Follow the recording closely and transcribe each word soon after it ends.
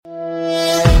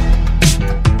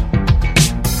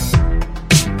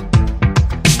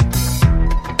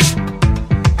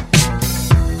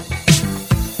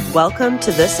Welcome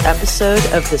to this episode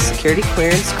of the Security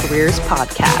Clearance Careers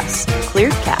Podcast,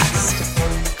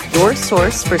 ClearedCast, your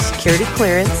source for security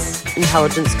clearance,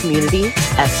 intelligence community,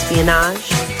 espionage,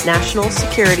 national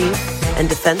security, and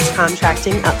defense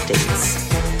contracting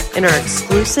updates, and our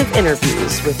exclusive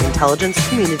interviews with intelligence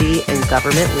community and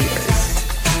government leaders.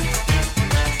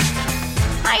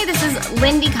 Hi, this is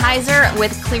Lindy Kaiser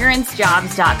with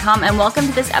ClearanceJobs.com, and welcome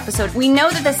to this episode. We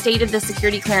know that the state of the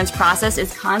security clearance process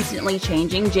is constantly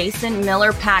changing. Jason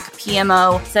Miller, PAC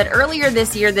PMO, said earlier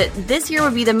this year that this year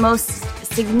would be the most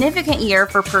significant year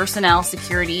for personnel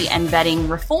security and vetting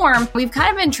reform. We've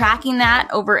kind of been tracking that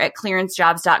over at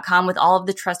ClearanceJobs.com with all of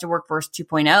the Trusted Workforce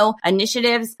 2.0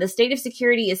 initiatives. The state of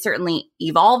security is certainly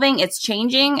evolving, it's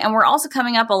changing, and we're also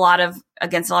coming up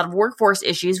against a lot of workforce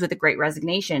issues with the Great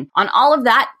Resignation. On all of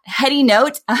that heady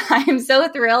note, I am so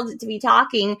thrilled to be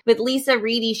talking with Lisa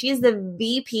Reedy. She is the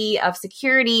VP of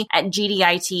Security at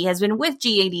GDIT, has been with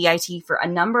GDIT for a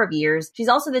number of years. She's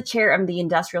also the chair of the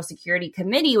Industrial Security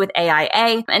Committee with AIA,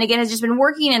 and again, has just been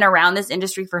working in around this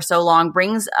industry for so long,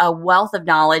 brings a wealth of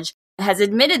knowledge, has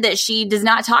admitted that she does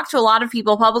not talk to a lot of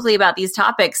people publicly about these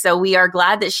topics. So we are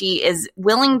glad that she is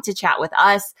willing to chat with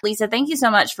us. Lisa, thank you so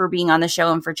much for being on the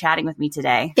show and for chatting with me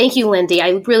today. Thank you, Lindy.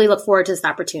 I really look forward to this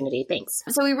opportunity. Thanks.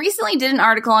 So we recently did an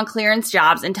article on clearance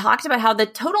jobs and talked about how the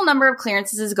total number of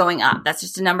clearances is going up. That's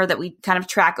just a number that we kind of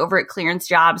track over at Clearance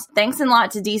Jobs. Thanks a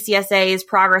lot to DCSA's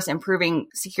progress improving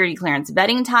security clearance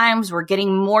vetting times. We're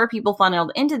getting more people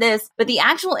funneled into this, but the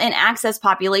actual in-access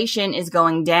population is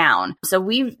going down. So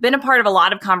we've been a part of a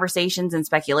lot of conversations and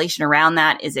speculation around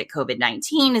that. Is it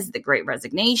COVID-19? Is it the Great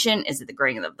Resignation? Is it the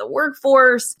graying of the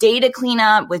workforce? Data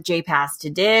cleanup with JPass to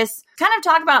DIS? Kind of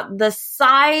talk about the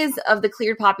size of the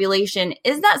cleared population.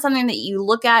 Is that something that you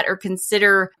look at or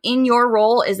consider in your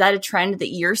role? Is that a trend that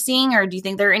you're seeing, or do you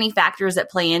think there are any factors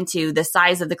that play into the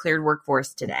size of the cleared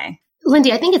workforce today?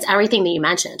 Lindy, I think it's everything that you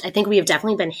mentioned. I think we have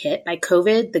definitely been hit by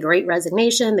COVID, the Great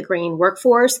Resignation, the graying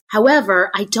workforce.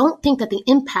 However, I don't think that the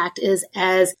impact is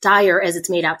as dire as it's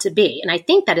made out to be. And I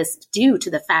think that is due to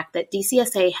the fact that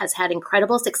DCSA has had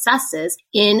incredible successes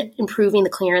in improving the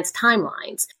clearance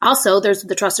timelines. Also, there's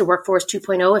the Trusted Workforce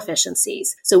 2.0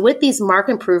 efficiencies. So with these marked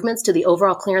improvements to the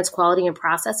overall clearance quality and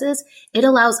processes, it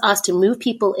allows us to move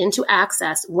people into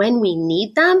access when we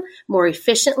need them more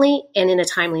efficiently and in a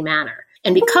timely manner.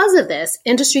 And because of this,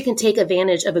 industry can take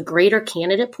advantage of a greater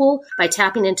candidate pool by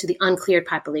tapping into the uncleared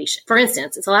population. For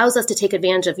instance, it allows us to take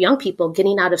advantage of young people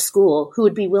getting out of school who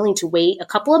would be willing to wait a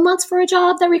couple of months for a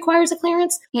job that requires a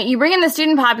clearance. Yeah, you bring in the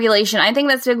student population. I think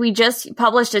that's big. We just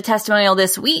published a testimonial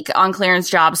this week on clearance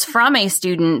jobs from a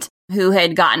student who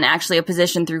had gotten actually a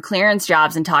position through Clearance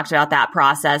Jobs and talked about that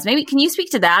process. Maybe can you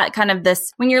speak to that, kind of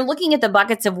this, when you're looking at the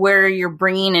buckets of where you're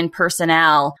bringing in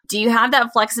personnel, do you have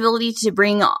that flexibility to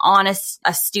bring on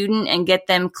a student and get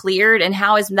them cleared? And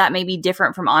how is that maybe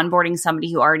different from onboarding somebody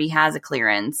who already has a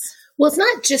clearance? Well, it's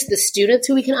not just the students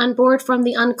who we can onboard from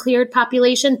the uncleared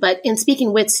population, but in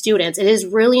speaking with students, it is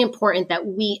really important that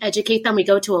we educate them. We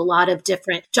go to a lot of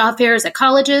different job fairs at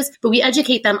colleges, but we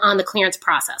educate them on the clearance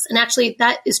process. And actually,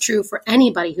 that is true for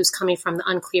anybody who's coming from the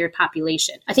uncleared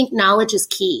population. I think knowledge is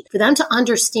key for them to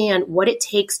understand what it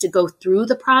takes to go through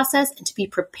the process and to be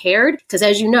prepared. Because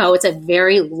as you know, it's a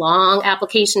very long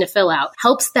application to fill out.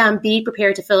 Helps them be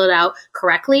prepared to fill it out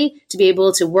correctly, to be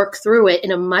able to work through it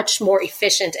in a much more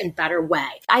efficient and better way.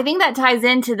 I think that ties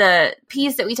into the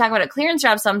piece that we talk about at Clearance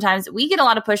Jobs. Sometimes we get a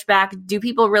lot of pushback. Do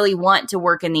people really want to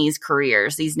work in these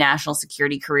careers, these national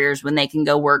security careers, when they can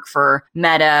go work for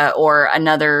Meta or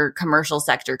another commercial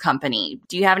sector company?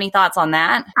 Do you have any thoughts on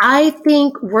that? I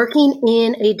think working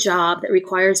in a job that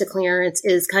requires a clearance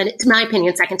is kind of, to my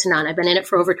opinion, second to none. I've been in it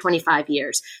for over 25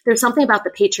 years. There's something about the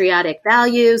patriotic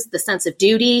values, the sense of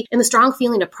duty, and the strong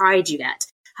feeling of pride you get.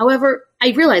 However, I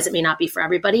realize it may not be for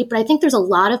everybody, but I think there's a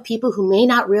lot of people who may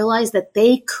not realize that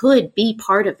they could be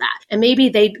part of that. And maybe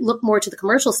they look more to the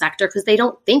commercial sector because they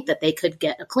don't think that they could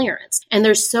get a clearance. And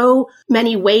there's so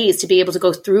many ways to be able to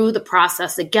go through the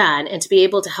process again and to be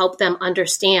able to help them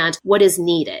understand what is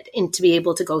needed and to be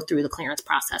able to go through the clearance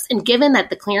process. And given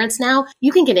that the clearance now,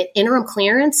 you can get an interim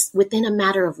clearance within a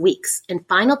matter of weeks and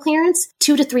final clearance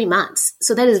 2 to 3 months.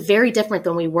 So that is very different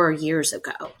than we were years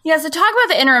ago. Yeah, so talk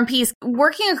about the interim piece.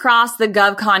 Working across the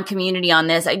GovCon community on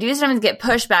this, I do sometimes get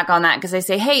pushback on that because I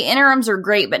say, hey, interims are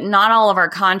great, but not all of our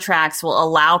contracts will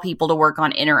allow people to work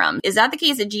on interim. Is that the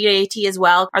case at GDIT as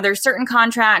well? Are there certain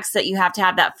contracts that you have to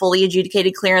have that fully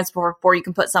adjudicated clearance before you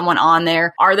can put someone on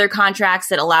there? Are there contracts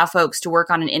that allow folks to work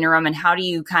on an interim? And how do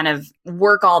you kind of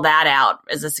work all that out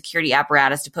as a security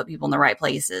apparatus to put people in the right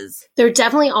places? There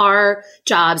definitely are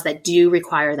jobs that do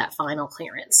require that final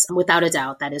clearance. Without a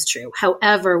doubt, that is true.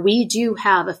 However, we do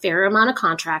have a fair amount of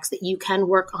contracts that you can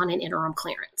work on an interim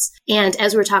clearance. And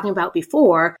as we were talking about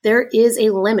before, there is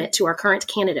a limit to our current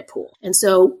candidate pool. And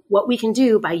so what we can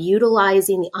do by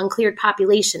utilizing the uncleared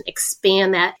population,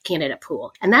 expand that candidate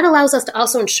pool. And that allows us to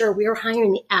also ensure we are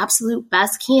hiring the absolute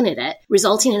best candidate,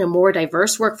 resulting in a more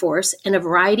diverse workforce and a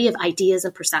variety of ideas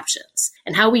and perceptions.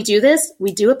 And how we do this,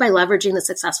 we do it by leveraging the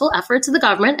successful efforts of the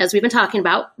government, as we've been talking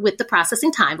about with the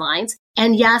processing timelines.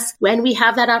 And yes, when we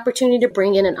have that opportunity to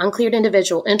bring in an uncleared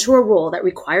individual into a role that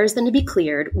requires them to be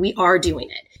cleared, we are doing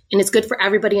it. And it's good for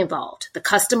everybody involved, the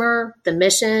customer, the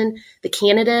mission, the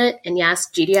candidate, and yes,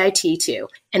 GDIT too.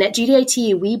 And at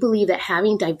GDIT, we believe that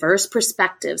having diverse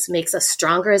perspectives makes us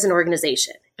stronger as an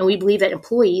organization. And we believe that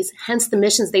employees, hence the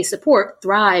missions they support,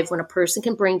 thrive when a person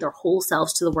can bring their whole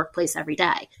selves to the workplace every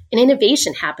day. And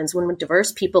innovation happens when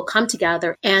diverse people come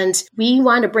together, and we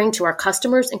want to bring to our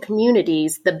customers and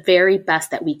communities the very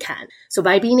best that we can. So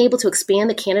by being able to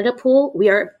expand the candidate pool, we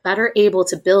are better able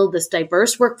to build this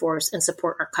diverse workforce and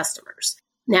support our customers.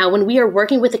 Now, when we are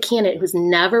working with a candidate who's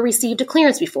never received a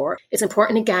clearance before, it's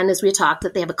important, again, as we talked,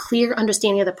 that they have a clear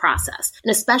understanding of the process,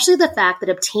 and especially the fact that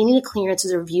obtaining a clearance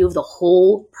is a review of the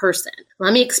whole person.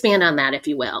 Let me expand on that, if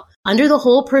you will. Under the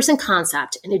whole person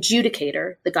concept, an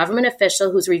adjudicator, the government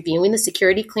official who's reviewing the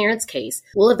security clearance case,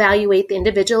 will evaluate the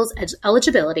individual's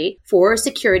eligibility for a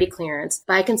security clearance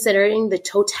by considering the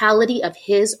totality of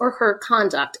his or her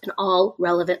conduct in all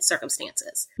relevant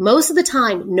circumstances. Most of the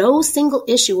time, no single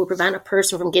issue will prevent a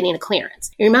person from getting a clearance.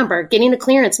 And remember, getting a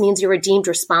clearance means you are deemed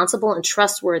responsible and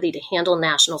trustworthy to handle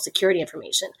national security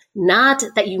information, not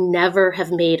that you never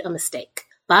have made a mistake.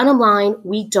 Bottom line,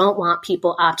 we don't want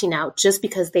people opting out just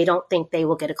because they don't think they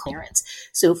will get a clearance.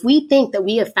 So if we think that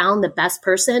we have found the best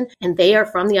person and they are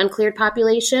from the uncleared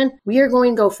population, we are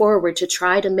going to go forward to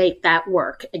try to make that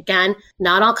work. Again,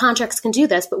 not all contracts can do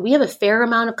this, but we have a fair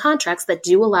amount of contracts that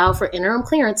do allow for interim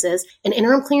clearances, and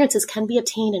interim clearances can be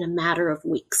obtained in a matter of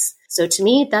weeks. So to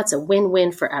me, that's a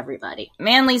win-win for everybody.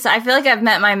 Man, Lisa, I feel like I've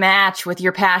met my match with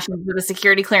your passion for the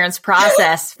security clearance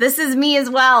process. This is me as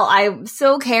well. I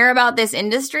so care about this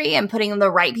industry and putting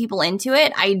the right people into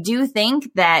it. I do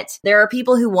think that there are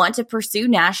people who want to pursue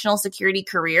national security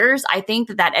careers. I think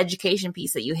that that education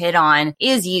piece that you hit on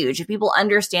is huge. If people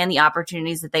understand the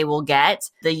opportunities that they will get,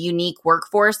 the unique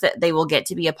workforce that they will get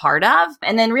to be a part of,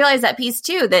 and then realize that piece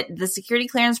too, that the security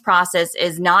clearance process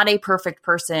is not a perfect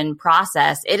person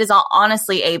process. It is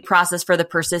honestly a process for the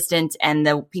persistent and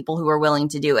the people who are willing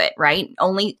to do it, right?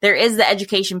 Only there is the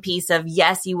education piece of,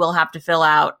 yes, you will have to fill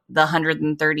out the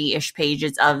 130-ish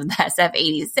pages of the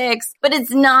SF-86, but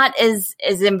it's not as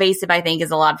invasive, I think,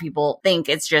 as a lot of people think.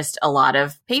 It's just a lot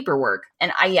of paperwork.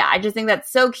 And I just think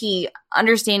that's so key,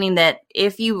 understanding that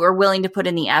if you are willing to put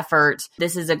in the effort,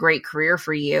 this is a great career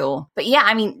for you. But yeah,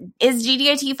 I mean, is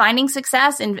GDIT finding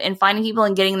success in finding people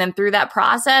and getting them through that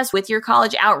process with your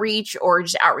college outreach or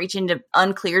just outreach into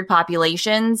uncleared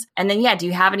populations? And then, yeah, do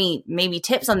you have any maybe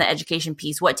tips on the education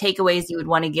piece? What takeaways you would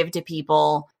want to give to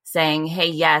people saying, hey,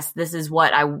 yes, this is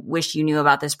what I wish you knew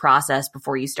about this process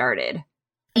before you started?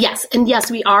 Yes. And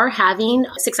yes, we are having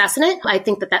success in it. I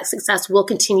think that success will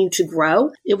continue to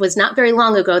grow. It was not very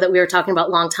long ago that we were talking about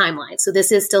long timelines. So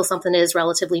this is still something that is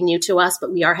relatively new to us,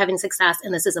 but we are having success,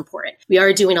 and this is important. We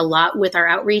are doing a lot with our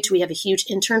outreach. We have a huge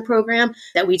intern program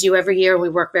that we do every year, and we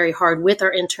work very hard with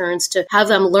our interns to have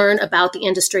them learn about the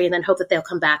industry and then hope that they'll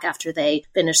come back after they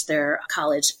finish their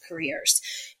college careers.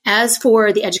 As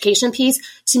for the education piece,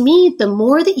 to me, the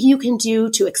more that you can do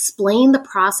to explain the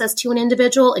process to an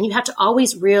individual, and you have to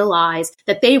always realize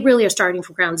that they really are starting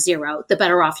from ground zero, the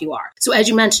better off you are. So as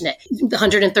you mentioned it, the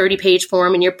 130-page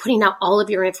form, and you're putting out all of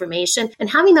your information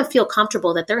and having them feel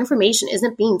comfortable that their information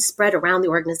isn't being spread around the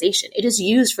organization. It is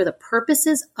used for the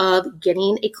purposes of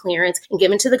getting a clearance and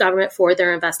given to the government for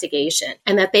their investigation,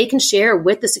 and that they can share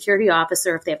with the security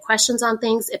officer if they have questions on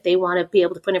things, if they want to be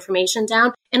able to put information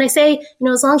down. And I say,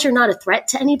 as long as you're not a threat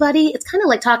to anybody, it's kind of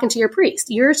like talking to your priest.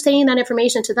 You're saying that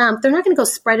information to them. They're not going to go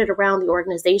spread it around the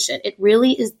organization. It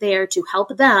really is there to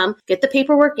help them get the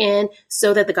paperwork in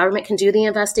so that the government can do the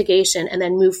investigation and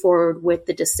then move forward with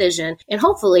the decision and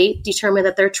hopefully determine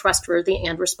that they're trustworthy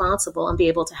and responsible and be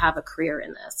able to have a career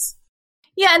in this.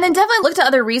 Yeah, and then definitely look to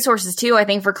other resources too. I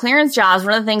think for clearance jobs,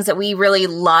 one of the things that we really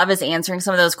love is answering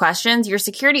some of those questions. Your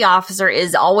security officer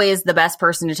is always the best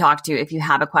person to talk to if you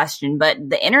have a question, but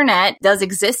the internet does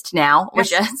exist now,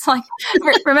 which is like,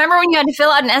 remember when you had to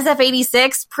fill out an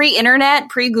SF-86 pre-internet,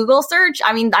 pre-Google search?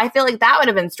 I mean, I feel like that would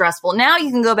have been stressful. Now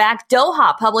you can go back.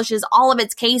 Doha publishes all of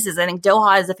its cases. I think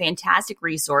Doha is a fantastic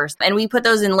resource, and we put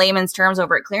those in layman's terms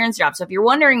over at Clearance Jobs. So if you're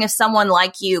wondering if someone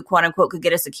like you, quote unquote, could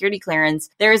get a security clearance,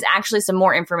 there is actually some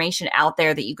more information out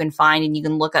there that you can find, and you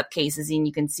can look up cases and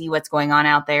you can see what's going on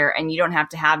out there, and you don't have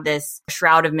to have this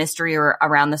shroud of mystery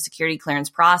around the security clearance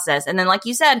process. And then, like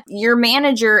you said, your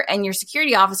manager and your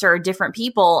security officer are different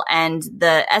people, and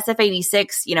the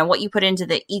SF-86, what you put into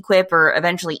the EQIP or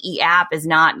eventually EAP is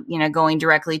not, going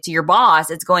directly to your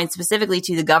boss. It's going specifically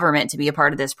to the government to be a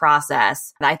part of this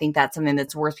process. I think that's something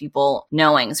that's worth people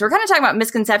knowing. So we're kind of talking about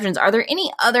misconceptions. Are there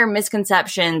any other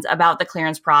misconceptions about the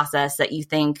clearance process that you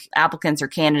think applicants or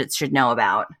candidates should know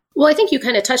about? Well, I think you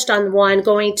kind of touched on one,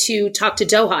 going to talk to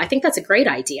Doha. I think that's a great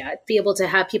idea, be able to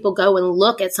have people go and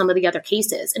look at some of the other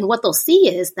cases. And what they'll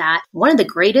see is that one of the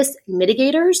greatest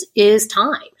mitigators is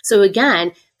time. So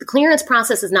again, the clearance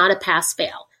process is not a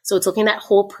pass-fail. So it's looking at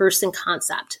whole person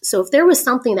concept. So if there was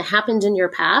something that happened in your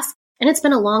past, and it's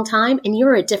been a long time and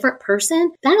you're a different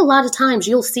person, then a lot of times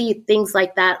you'll see things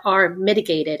like that are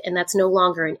mitigated and that's no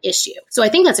longer an issue. So I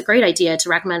think that's a great idea to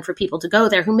recommend for people to go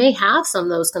there who may have some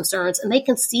of those concerns, and they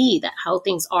can see that how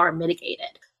things are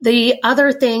mitigated. The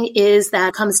other thing is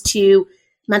that comes to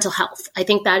mental health. I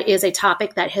think that is a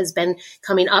topic that has been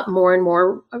coming up more and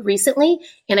more recently.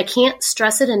 And I can't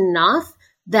stress it enough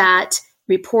that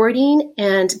reporting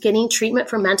and getting treatment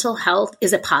for mental health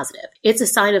is a positive. It's a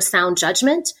sign of sound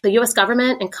judgment. The U.S.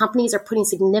 government and companies are putting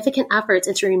significant efforts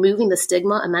into removing the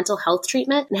stigma of mental health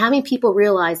treatment and having people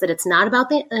realize that it's not about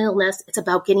the illness, it's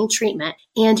about getting treatment.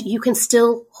 And you can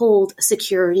still hold a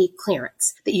security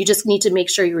clearance, that you just need to make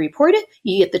sure you report it,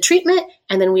 you get the treatment,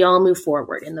 and then we all move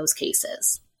forward in those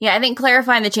cases. Yeah, I think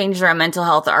clarifying the changes around mental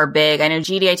health are big. I know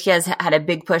GDIT has had a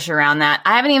big push around that.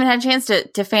 I haven't even had a chance to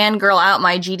fangirl out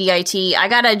my GDIT. I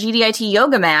got a GDIT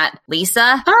yoga mat,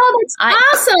 Lisa. Oh, that's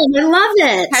awesome. I love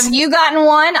it. Have you gotten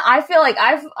one? I feel like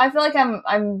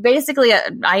I'm basically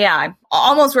I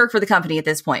almost work for the company at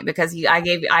this point, because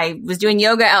I was doing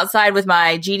yoga outside with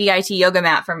my GDIT yoga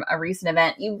mat from a recent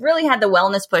event. You really had the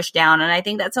wellness push down, and I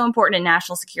think that's so important in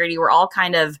national security. We're all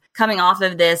kind of coming off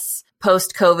of this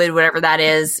post-COVID, whatever that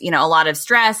is, a lot of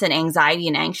stress and anxiety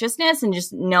and anxiousness, and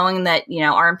just knowing that,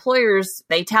 our employers,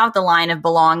 they tout the line of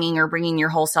belonging or bringing your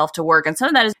whole self to work. And some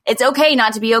of that is, it's okay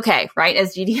not to be okay, right?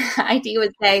 As GDIT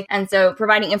would say. And so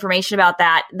providing information about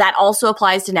that also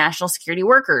applies to national security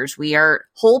workers. We are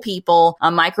whole people,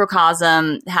 a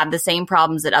microcosm, have the same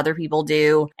problems that other people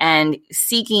do. And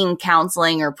seeking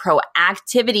counseling or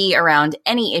proactivity around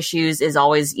any issues is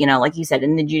always, like you said,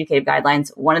 in the adjudicative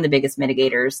guidelines, one of the biggest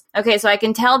mitigators. Okay, so I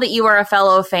can tell that you are a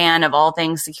fellow fan of all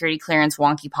things security clearance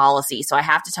wonky policy. So I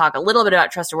have to talk a little bit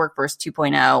about Trusted Workforce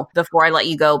 2.0 before I let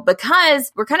you go,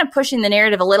 because we're kind of pushing the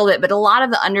narrative a little bit, but a lot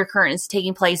of the undercurrent is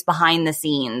taking place behind the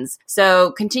scenes.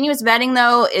 So continuous vetting,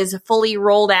 though, is fully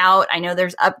rolled out. I know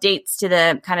there's updates to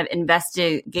the kind of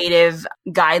investigative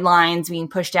guidelines being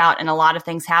pushed out and a lot of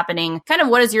things happening. Kind of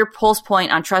what is your pulse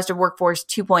point on Trusted Workforce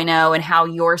 2.0 and how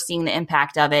you're seeing the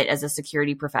impact of it as a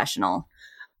security professional?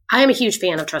 I am a huge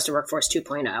fan of Trusted Workforce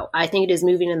 2.0. I think it is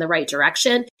moving in the right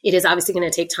direction. It is obviously going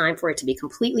to take time for it to be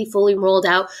completely, fully rolled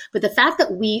out. But the fact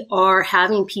that we are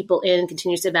having people in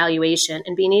continuous evaluation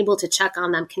and being able to check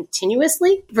on them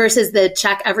continuously versus the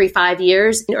check every 5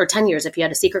 years or 10 years if you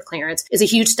had a secret clearance is a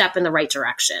huge step in the right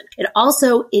direction.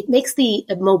 It makes the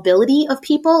mobility of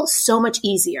people so much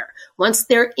easier. Once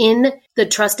they're in the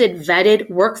trusted, vetted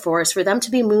workforce, for them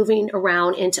to be moving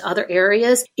around into other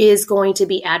areas is going to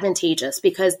be advantageous,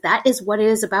 because that is what it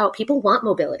is about. People want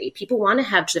mobility. People want to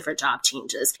have different job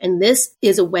changes. And this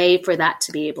is a way for that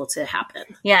to be able to happen.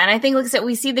 Yeah. And I think, like I said,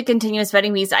 we see the continuous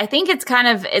vetting piece. I think it's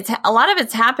a lot of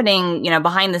it's happening,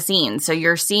 behind the scenes. So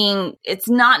you're seeing it's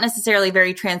not necessarily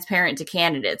very transparent to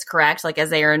candidates, correct? Like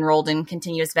as they are enrolled in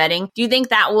continuous vetting. Do you think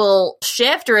that will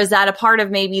shift, or is that a part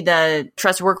of maybe the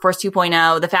Trusted Workforce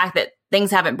 2.0, the fact that things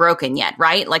haven't broken yet,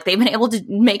 right? Like they've been able to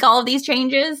make all of these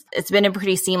changes. It's been a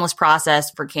pretty seamless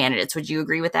process for candidates. Would you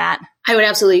agree with that? I would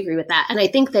absolutely agree with that. And I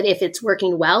think that if it's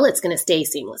working well, it's going to stay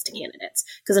seamless to candidates.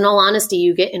 Because in all honesty,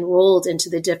 you get enrolled into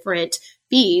the different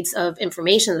feeds of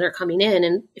information that are coming in.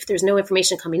 And if there's no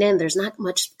information coming in, there's not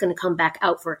much going to come back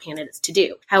out for candidates to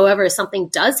do. However, if something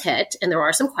does hit and there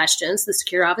are some questions, the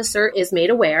security officer is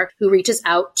made aware, who reaches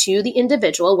out to the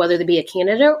individual, whether they be a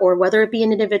candidate or whether it be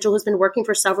an individual who's been working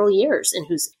for several years and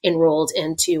who's enrolled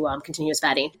into continuous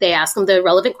vetting. They ask them the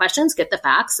relevant questions, get the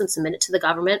facts, and submit it to the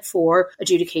government for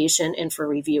adjudication and for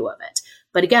review of it.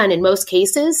 But again, in most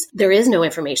cases, there is no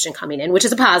information coming in, which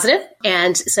is a positive.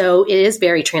 And so it is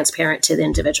very transparent to the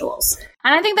individuals.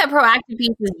 And I think that proactive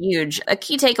piece is huge. A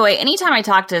key takeaway, anytime I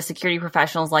talk to security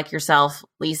professionals like yourself,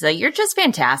 Lisa, you're just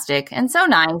fantastic and so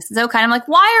nice. So kind of like,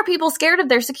 why are people scared of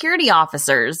their security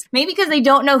officers? Maybe because they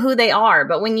don't know who they are.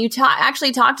 But when you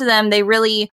actually talk to them, they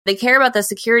care about the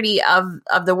security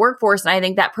of the workforce. And I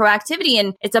think that proactivity,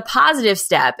 and it's a positive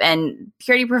step. And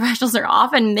security professionals are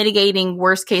often mitigating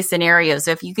worst case scenarios.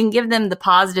 So if you can give them the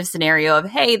positive scenario of,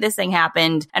 hey, this thing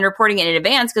happened, and reporting it in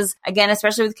advance, because again,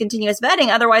 especially with continuous vetting,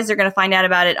 otherwise they're going to find out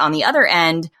about it on the other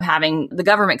end, having the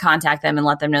government contact them and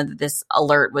let them know that this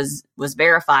alert was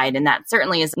verified. And that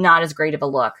certainly is not as great of a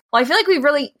look. Well, I feel like we've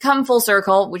really come full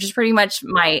circle, which is pretty much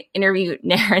my interview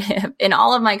narrative in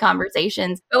all of my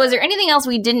conversations. But was there anything else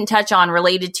we didn't touch on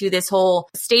related to this whole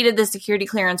state of the security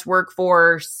clearance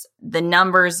workforce, the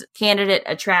numbers, candidate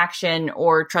attraction,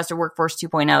 or Trusted Workforce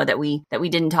 2.0 that we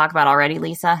didn't talk about already,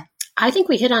 Lisa? I think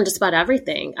we hit on just about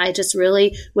everything. I just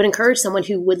really would encourage someone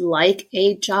who would like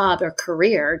a job or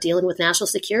career dealing with national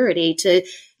security to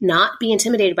not be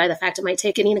intimidated by the fact it might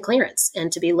take getting a clearance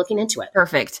and to be looking into it.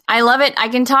 Perfect. I love it. I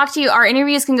can talk to you. Our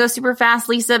interviews can go super fast,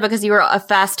 Lisa, because you are a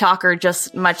fast talker,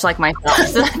 just much like myself.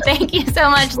 So thank you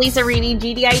so much, Lisa Reedy,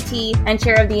 GDIT and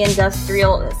chair of the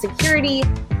Industrial Security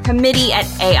Committee at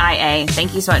AIA.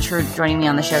 Thank you so much for joining me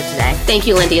on the show today. Thank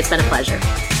you, Lindy. It's been a pleasure.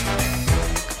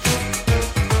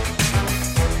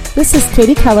 This is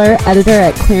Katie Keller, editor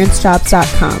at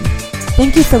clearancejobs.com.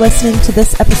 Thank you for listening to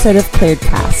this episode of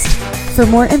ClearedCast. For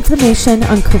more information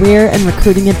on career and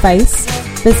recruiting advice,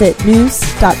 visit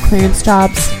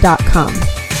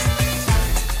news.clearancejobs.com.